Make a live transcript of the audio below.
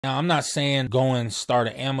Now, I'm not saying go and start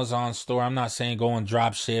an Amazon store. I'm not saying go and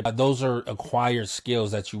drop ship. Those are acquired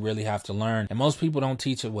skills that you really have to learn. And most people don't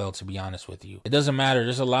teach it well, to be honest with you. It doesn't matter.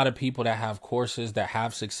 There's a lot of people that have courses that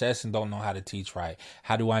have success and don't know how to teach right.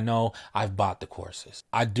 How do I know? I've bought the courses.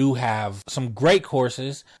 I do have some great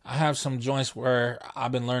courses. I have some joints where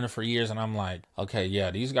I've been learning for years and I'm like, okay, yeah,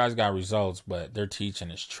 these guys got results, but their teaching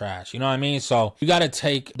is trash. You know what I mean? So you got to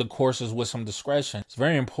take the courses with some discretion. It's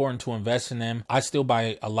very important to invest in them. I still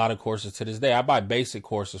buy a lot of courses to this day. I buy basic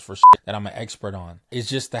courses for shit that I'm an expert on. It's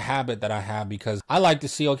just the habit that I have because I like to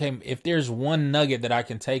see, okay, if there's one nugget that I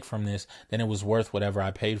can take from this, then it was worth whatever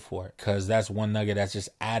I paid for it. Because that's one nugget that's just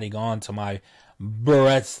adding on to my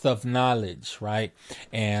breadth of knowledge, right?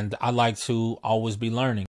 And I like to always be learning.